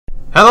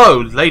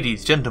Hello,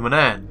 ladies, gentlemen,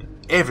 and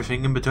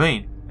everything in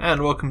between,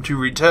 and welcome to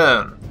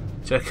Return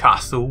to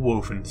Castle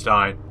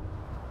Wolfenstein.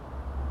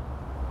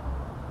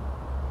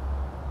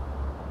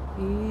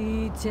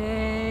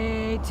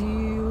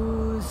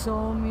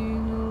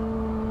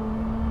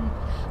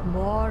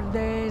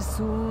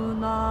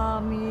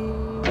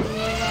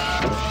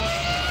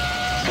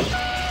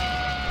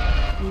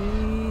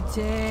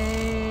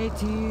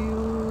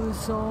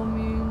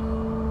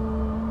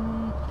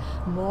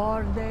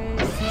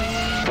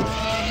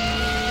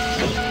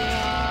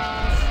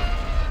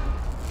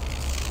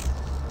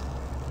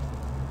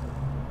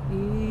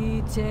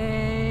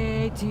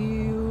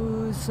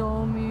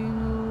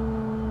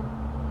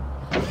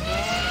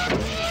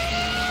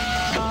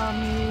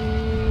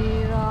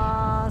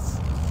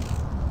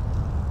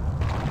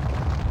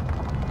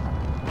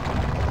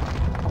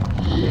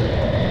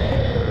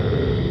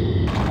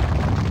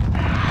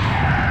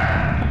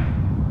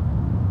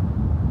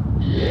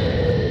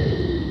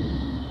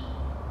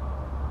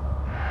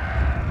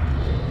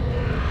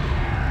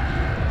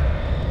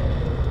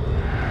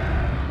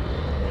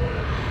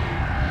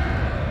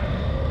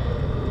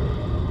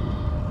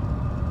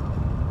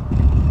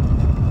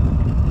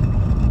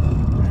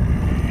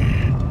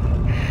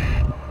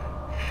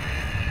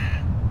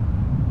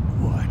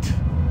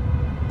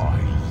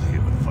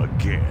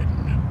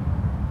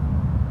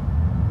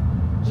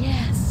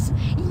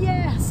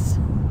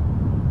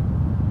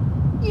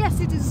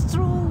 Yes, it is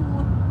true.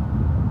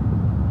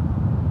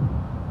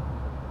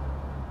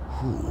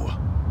 Who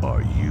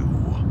are you?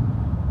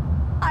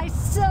 I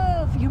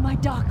serve you, my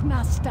Dark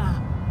Master.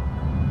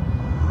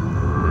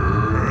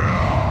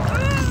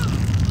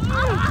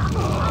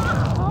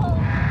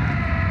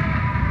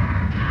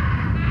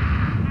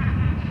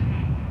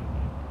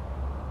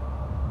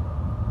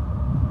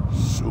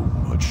 So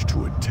much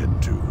to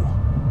attend to,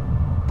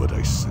 but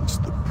I sense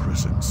the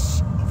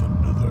presence of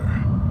another.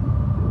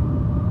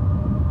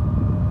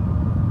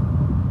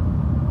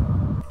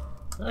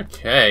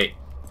 Okay,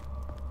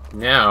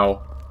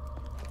 now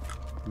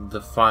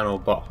the final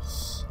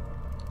boss.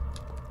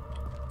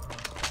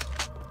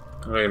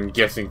 I'm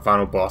guessing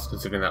final boss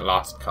considering that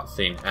last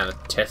cutscene and a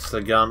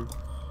Tesla gun.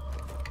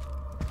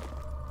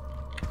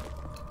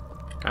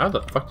 How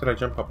the fuck did I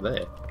jump up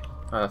there?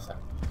 Oh, that's that.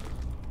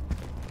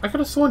 I could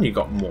have sworn you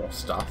got more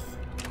stuff.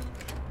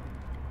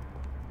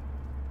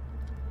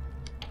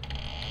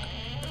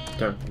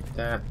 Don't need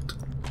that.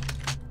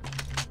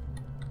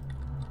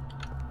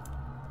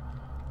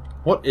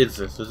 What is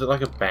this? Is it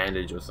like a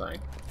bandage or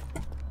something?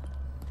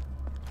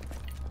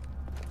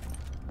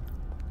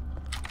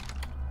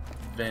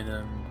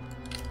 Venom.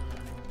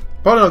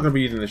 Probably not going to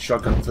be using the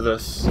shotgun for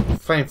this.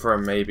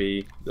 Flamethrower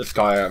maybe. This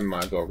guy I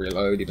might as well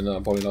reload even though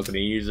I'm probably not going to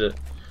use it.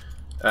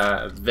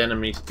 Venom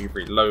needs to be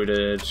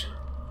reloaded.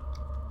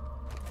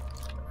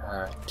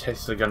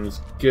 Tesla gun's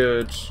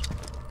good.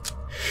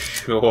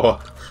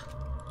 Sure.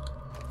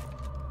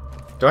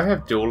 Do I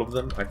have dual of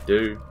them? I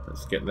do.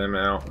 Let's get them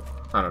out.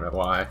 I don't know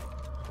why.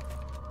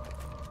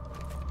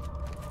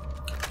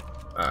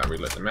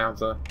 Reload the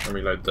Mauser, and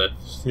reload the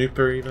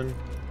Snooper even.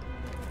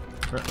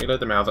 Reload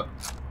the Mauser.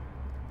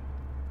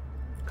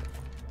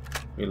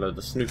 Reload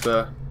the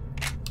Snooper.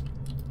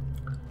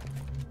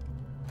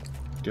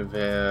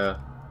 Gewehr.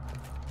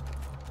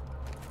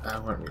 I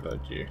won't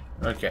reload you.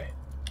 Okay.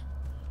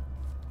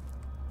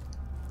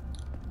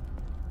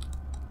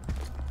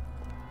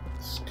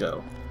 Let's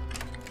go.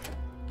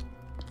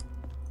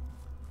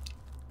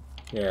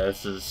 Yeah,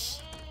 this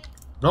is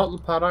not the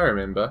part I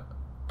remember.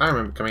 I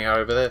remember coming out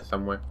over there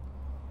somewhere.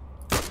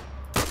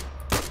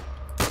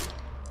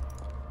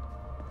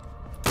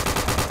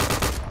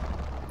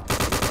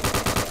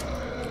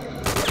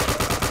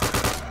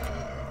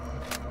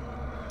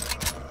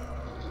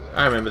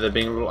 I remember there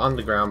being a little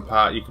underground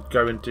part you could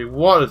go into.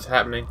 What is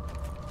happening?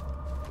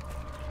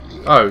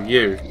 Oh,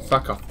 you.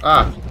 Fuck off.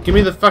 Ah, give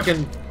me the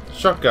fucking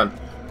shotgun.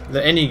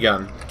 The any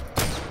gun.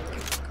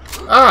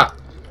 Ah!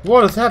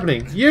 What is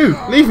happening? You!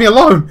 Leave me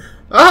alone!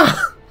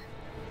 Ah!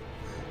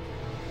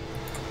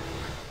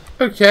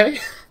 Okay.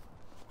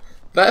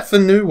 That's a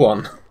new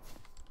one.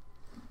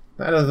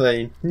 That is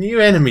a new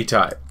enemy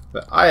type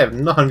that I have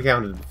not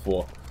encountered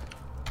before.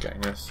 Okay,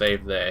 I'm going to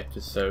save there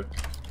just so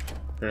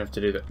I don't have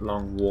to do that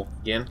long walk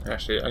again.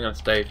 Actually, I'm going to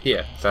stay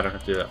here so I don't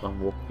have to do that long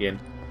walk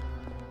again.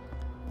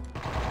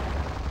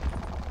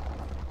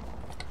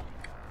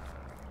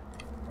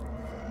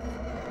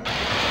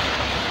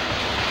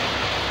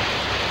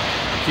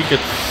 If you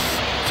could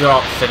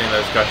stop sending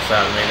those ghosts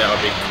out of me, that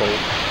would be cool.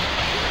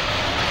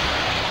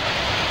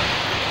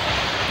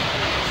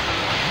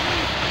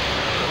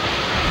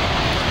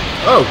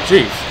 Oh,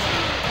 jeez.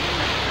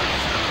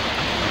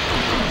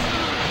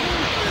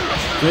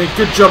 Doing a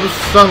good job of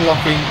stun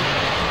locking.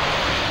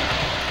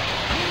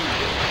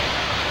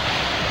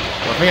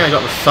 Well, I think I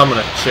got the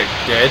summoner chick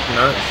dead.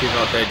 No, she's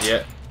not dead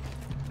yet.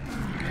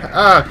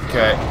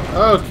 Okay,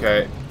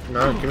 okay.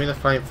 No, give me the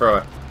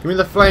flamethrower. Give me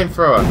the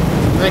flamethrower.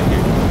 Thank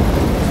you.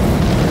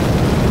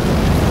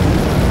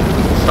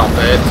 Stop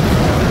it.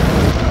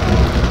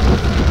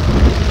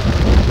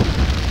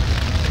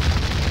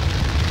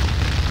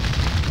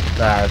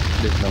 That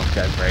did not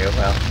go very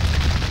well.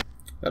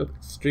 That was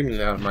extremely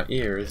loud in my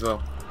ear as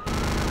well.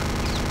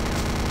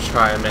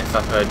 Try and mess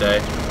up her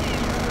day.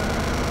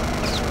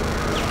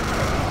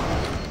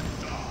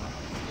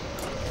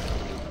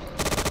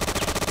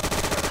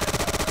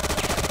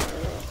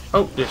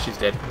 Oh, yeah, she's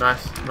dead.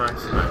 Nice,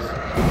 nice, nice.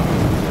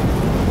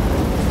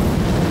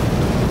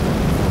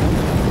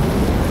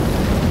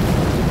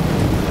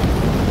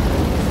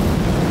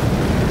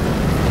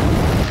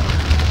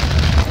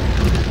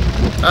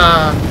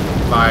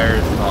 Fire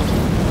is hot.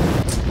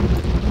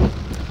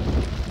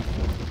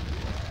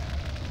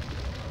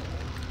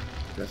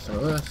 Get some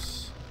of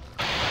this.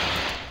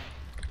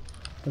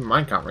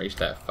 Mine can't reach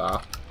that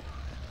far.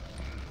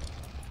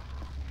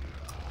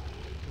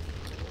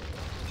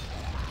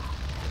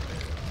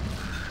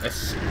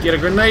 Let's get a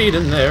grenade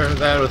in there.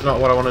 That was not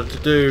what I wanted to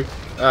do.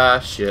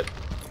 Shit.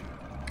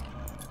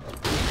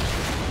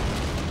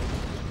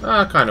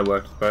 Kind of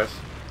worked, I suppose.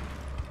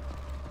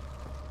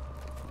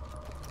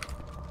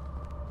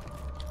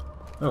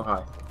 Oh,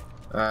 hi.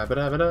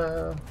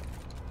 Ba-da-ba-da.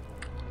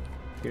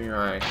 Give me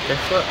my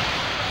Tesla.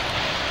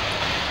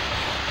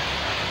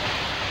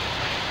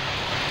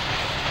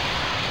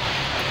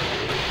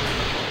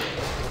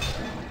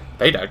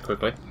 They died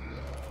quickly.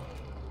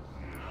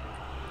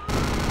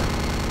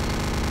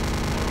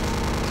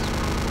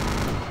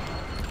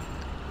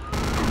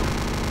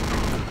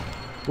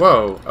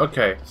 Whoa,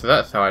 okay, so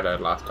that's how I died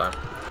last time.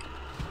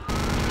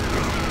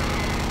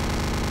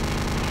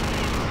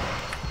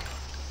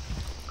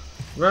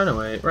 Run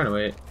away, run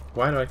away.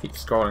 Why do I keep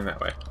scrolling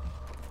that way?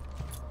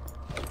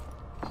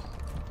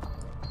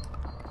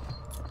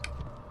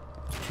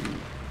 2,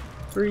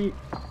 3,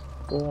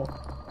 4,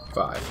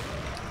 5.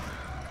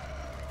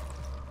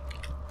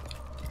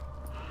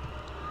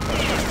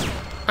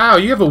 Ow,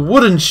 you have a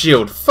wooden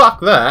shield! Fuck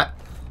that!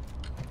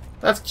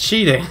 That's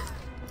cheating!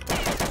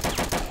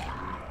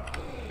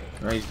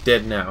 Oh, he's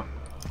dead now.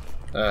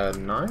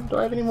 9? Do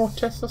I have any more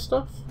Tesla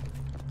stuff?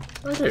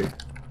 I do.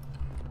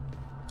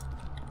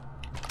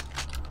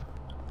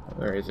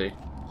 Where is he?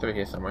 He's over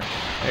here somewhere.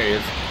 There he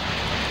is.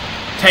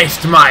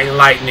 Taste my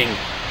lightning!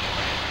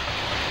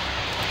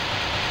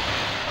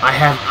 I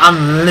have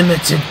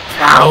unlimited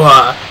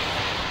power!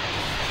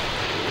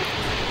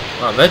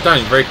 Well, they're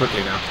dying very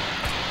quickly now.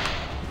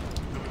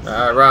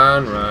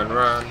 Run, run,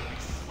 run.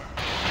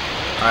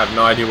 I have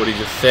no idea what he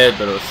just said,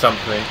 but it was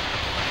something.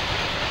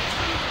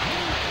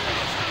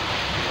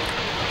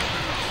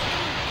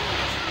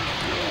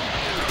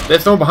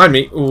 There's someone behind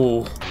me.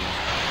 Ooh.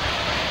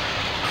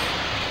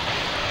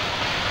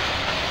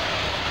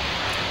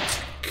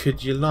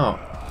 Could you not?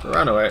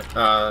 Run away.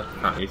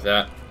 Can't use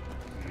that.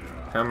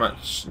 How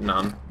much?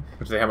 None.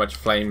 Let's see how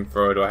much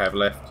flamethrower do I have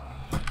left.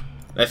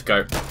 Let's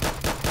go.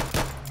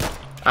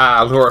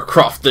 Laura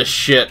Croft this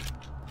shit.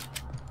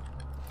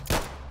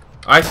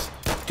 Ice,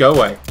 go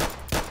away.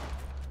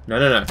 No,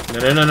 no, no. No,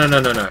 no, no, no, no,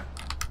 no, no.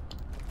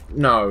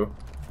 No.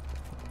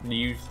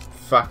 You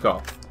fuck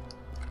off.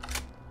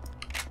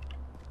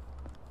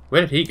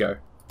 Where did he go?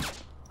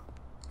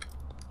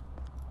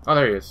 Oh,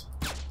 there he is.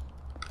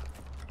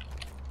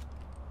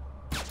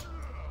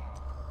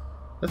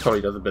 That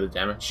probably does a bit of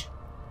damage.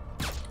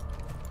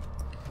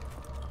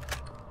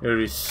 It would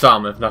be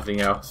some, if nothing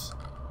else.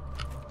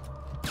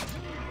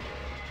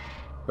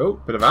 Oh,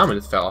 bit of armor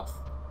just fell off.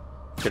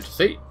 Good to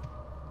see.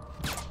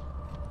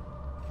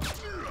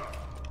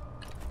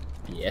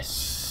 Yes,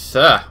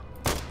 sir.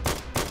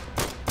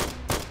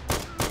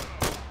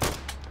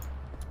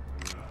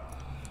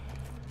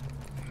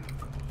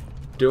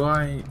 Do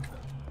I...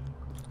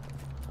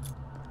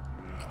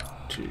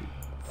 2,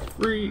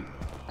 3,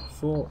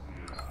 4,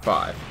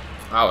 5.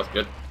 That was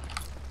good.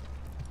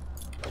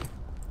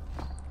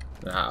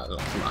 Not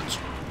so much.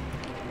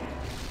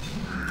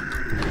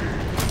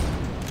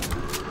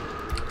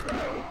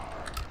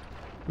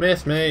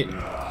 Miss me.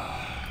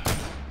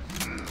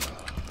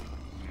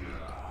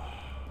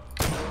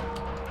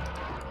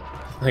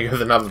 There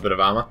goes another bit of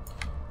armor.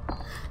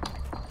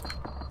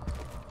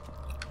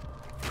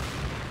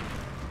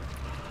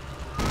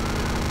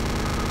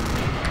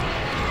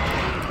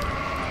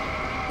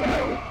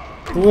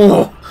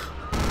 Whoa!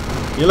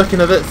 You're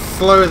looking a bit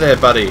slow there,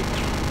 buddy.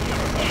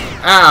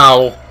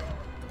 Ow!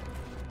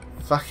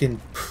 Fucking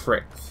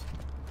pricks.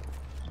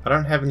 I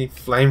don't have any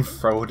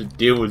flamethrower to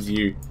deal with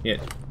you.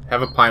 Yet,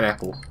 have a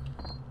pineapple.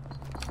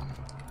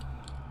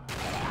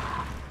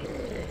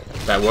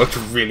 That worked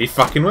really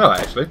fucking well,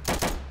 actually.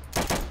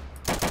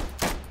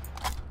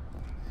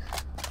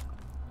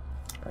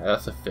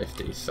 That's a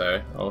 50,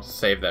 so I'll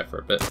save that for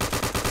a bit.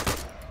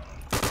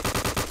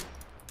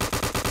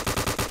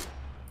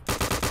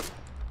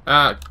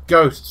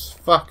 Ghosts,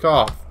 fuck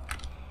off.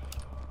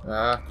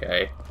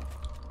 Okay.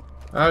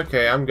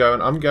 Okay, I'm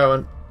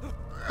going.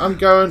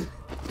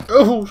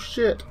 Oh,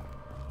 shit.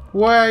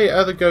 Why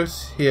are the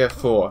ghosts here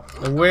for?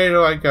 And where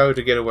do I go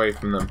to get away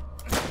from them?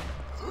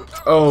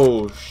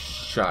 Oh,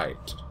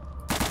 shite.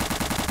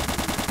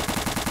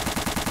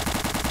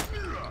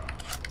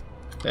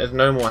 There's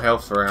no more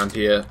health around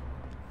here.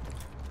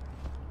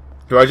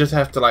 Do I just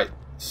have to, like,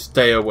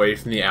 stay away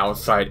from the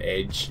outside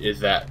edge?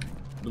 Is that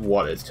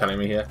what it's telling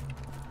me here.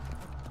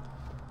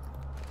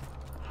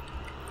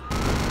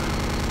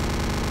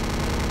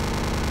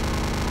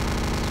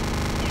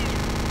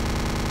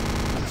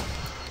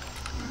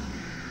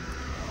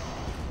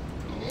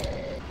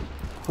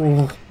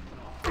 Ooh.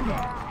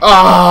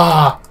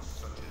 Ah!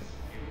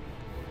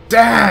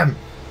 Damn!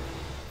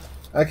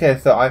 Okay,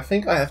 so I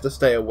think I have to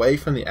stay away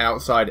from the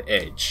outside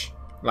edge.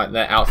 Like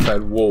that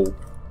outside wall.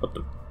 What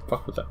the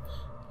fuck was that?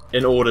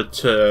 In order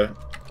to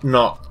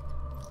not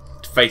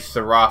face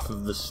the wrath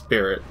of the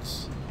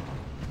spirits.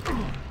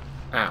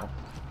 Ow.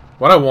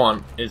 What I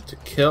want is to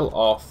kill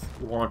off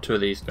one or two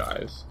of these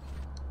guys.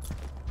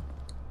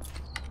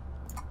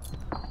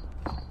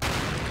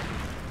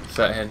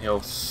 So and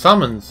he'll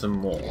summon some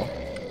more.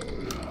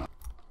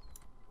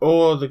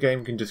 Or the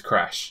game can just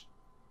crash.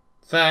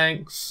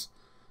 Thanks.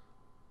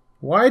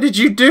 Why did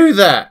you do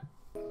that?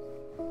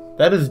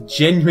 That is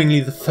genuinely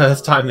the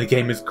first time the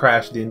game has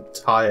crashed the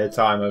entire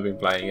time I've been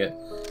playing it.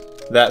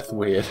 That's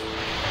weird. Let's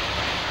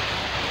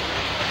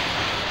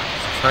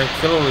try and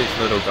kill all these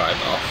little guys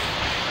off.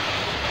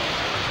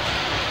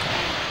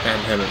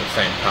 And him at the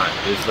same time.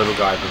 These little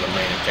guys are the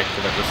main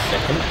objective at the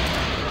second.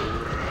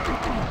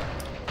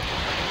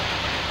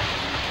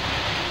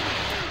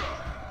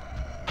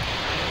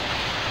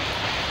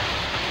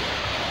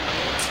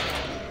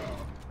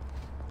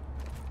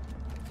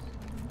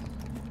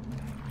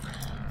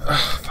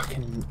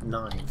 Fucking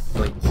 9,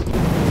 please.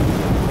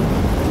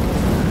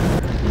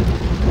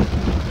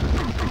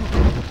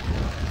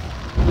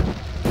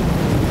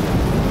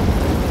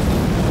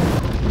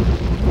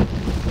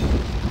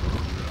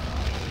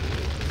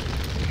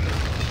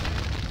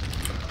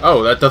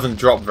 Oh, that doesn't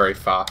drop very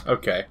far.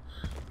 Okay.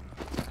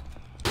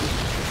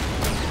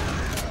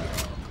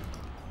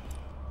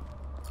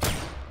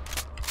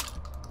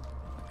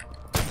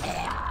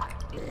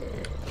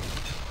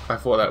 I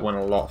thought that went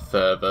a lot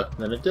further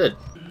than it did.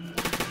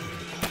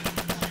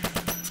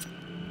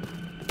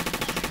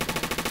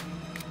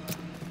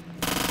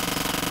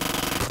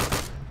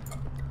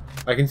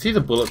 I can see the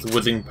bullets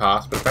whizzing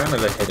past, but apparently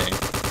they're hitting.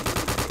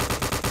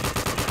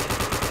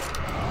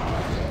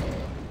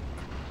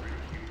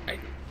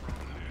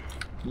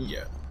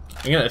 Yeah.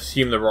 I'm gonna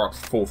assume the rocks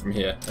fall from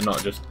here, and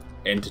not just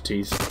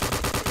entities.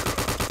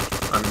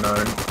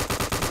 Unknown.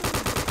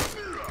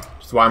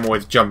 Which is why I'm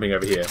always jumping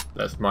over here.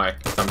 That's my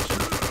assumption.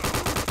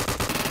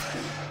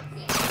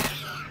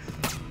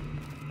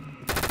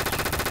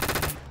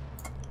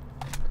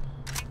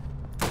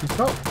 He's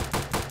not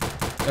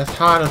as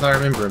hard as I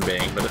remember him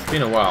being, but it's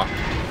been a while.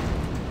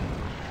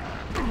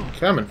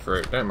 Coming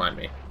through, don't mind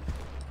me.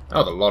 That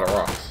was a lot of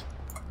rocks.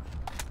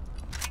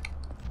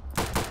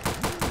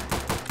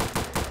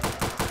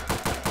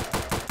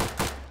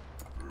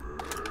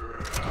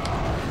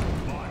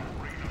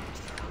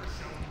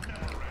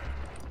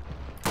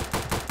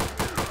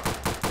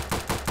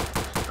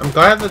 I'm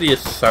glad that he is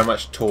so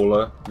much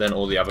taller than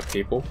all the other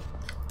people.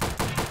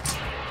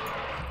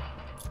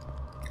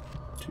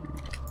 2,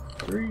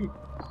 3,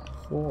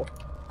 4,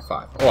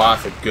 5. Oh,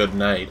 that's a good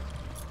nade.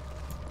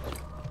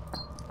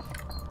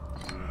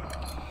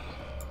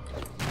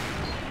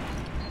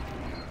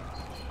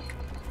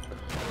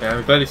 Yeah,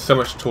 I'm glad he's so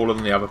much taller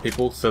than the other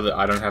people so that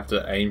I don't have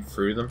to aim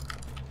through them.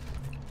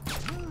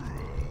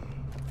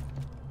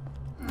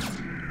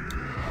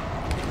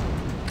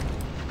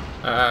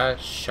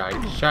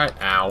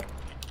 Shite, ow.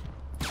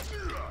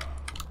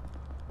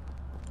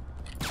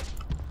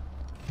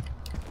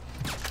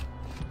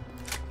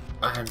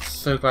 I am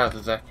so glad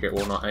it's accurate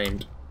while not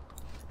aimed.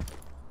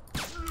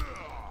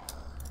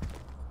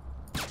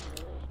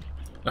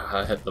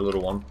 I hit the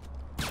little one.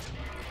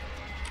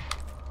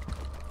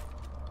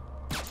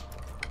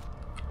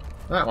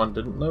 That one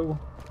didn't know.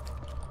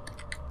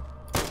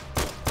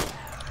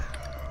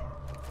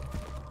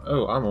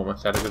 Oh, I'm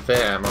almost out of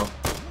repair ammo.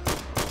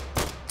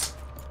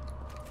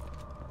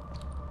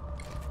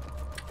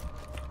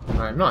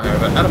 I'm not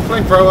out of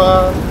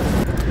flamethrower!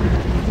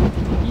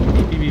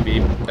 Beep, beep, beep,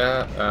 beep.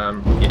 Yeah.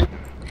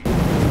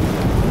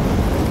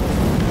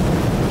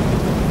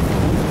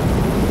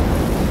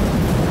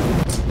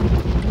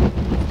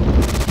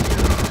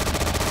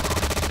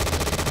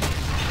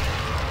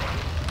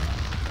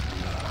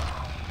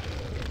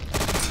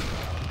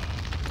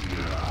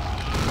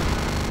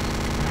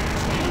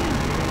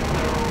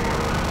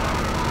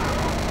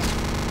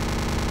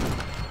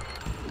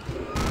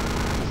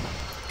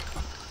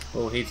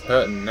 Oh, he's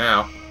hurting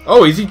now.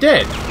 Oh, is he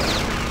dead?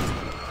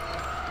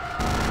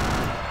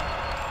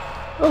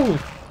 Oh.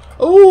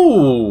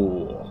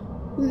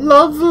 Oh!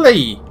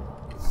 Lovely!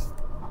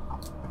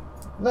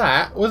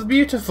 That was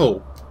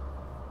beautiful.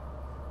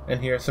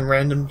 And here are some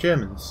random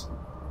Germans.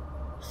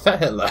 Is that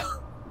Hitler?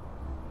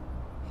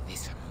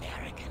 This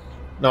American.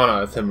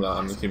 No, it's Himmler,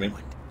 I'm assuming.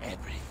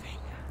 Everything.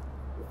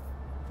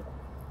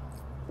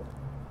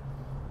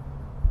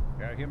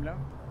 Herr Himmler?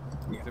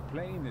 Yeah. The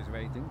plane is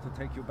waiting to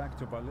take you back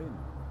to Berlin.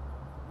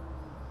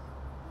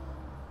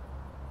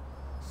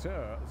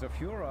 Sir, the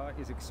Führer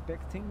is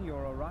expecting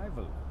your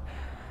arrival.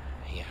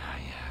 Yeah.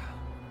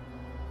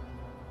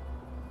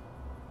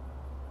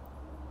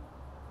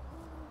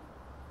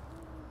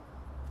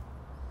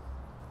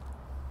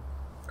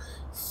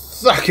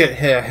 Suck it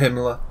here,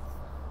 Himmler.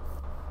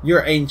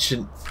 Your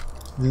ancient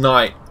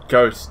knight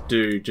ghost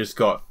dude just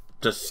got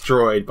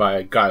destroyed by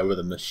a guy with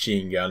a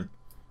machine gun.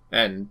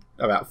 And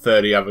about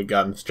 30 other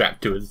guns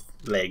strapped to his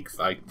legs,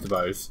 I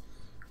suppose.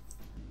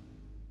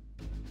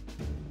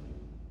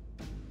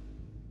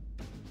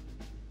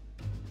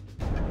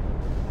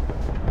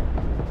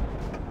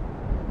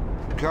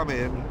 Come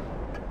in.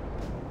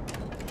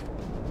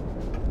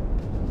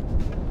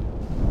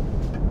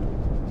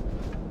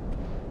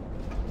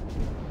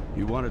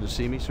 You wanted to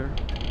see me, sir?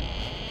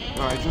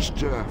 I just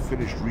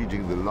finished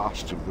reading the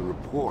last of the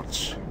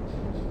reports.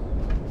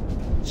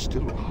 It's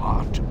still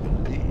hard to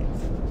believe.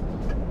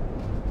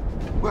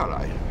 Well,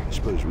 I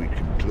suppose we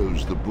can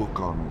close the book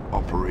on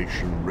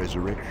Operation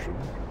Resurrection.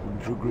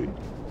 Wouldn't you agree?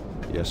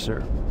 Yes,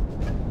 sir.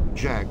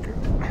 Jack,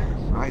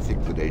 I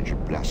think that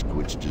Agent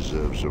Blazkowicz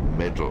deserves a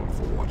medal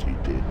for what he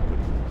did,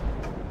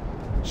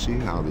 but see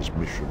how this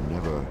mission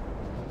never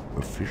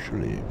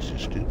officially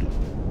existed?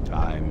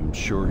 I'm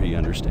sure he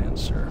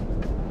understands, sir.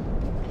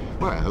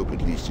 Well, I hope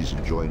at least he's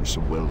enjoying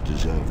some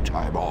well-deserved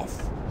time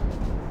off.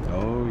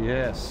 Oh,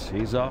 yes.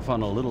 He's off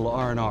on a little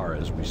R&R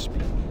as we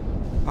speak.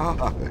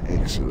 Ah,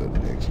 excellent,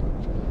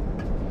 excellent.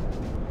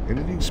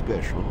 Anything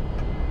special?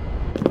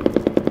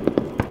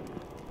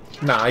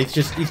 Nah, he's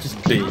just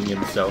being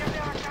himself.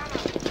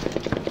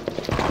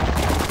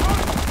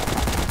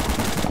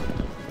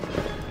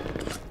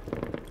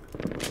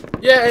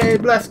 Yay,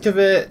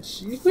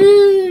 Blazkowicz!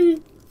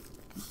 Woo!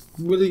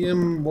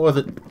 William, what was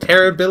it,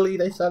 Terrorbilly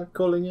they started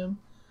calling him?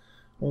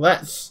 Well,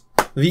 that's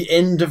the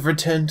end of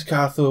Return to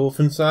Castle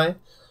Wolfenstein.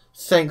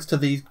 Thanks to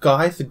these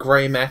guys, the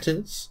Grey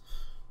Matters.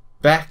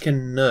 Back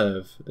and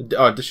Nerve.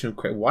 Oh, additional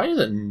credit. Why is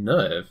it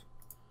Nerve?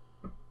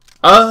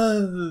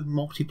 Oh,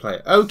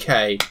 multiplayer.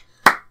 Okay.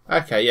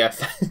 Okay,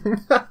 yes.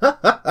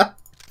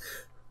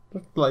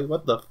 Like,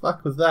 what the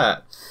fuck was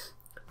that?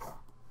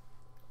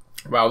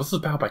 Wow, this is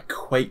powered by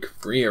Quake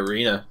Free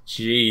Arena.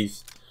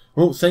 Jeez.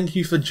 Well, thank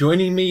you for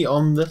joining me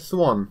on this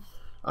one.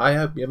 I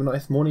hope you have a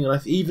nice morning, a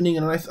nice evening,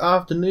 and a nice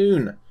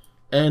afternoon.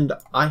 And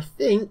I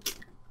think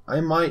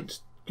I might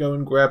go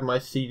and grab my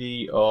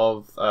CD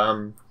of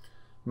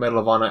Medal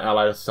of Honor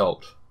Allied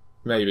Assault.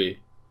 Maybe.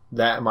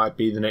 That might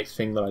be the next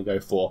thing that I go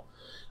for.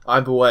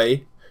 Either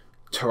way,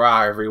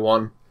 ta-ra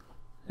everyone.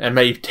 And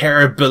may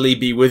Terrorbilly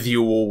be with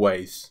you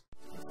always.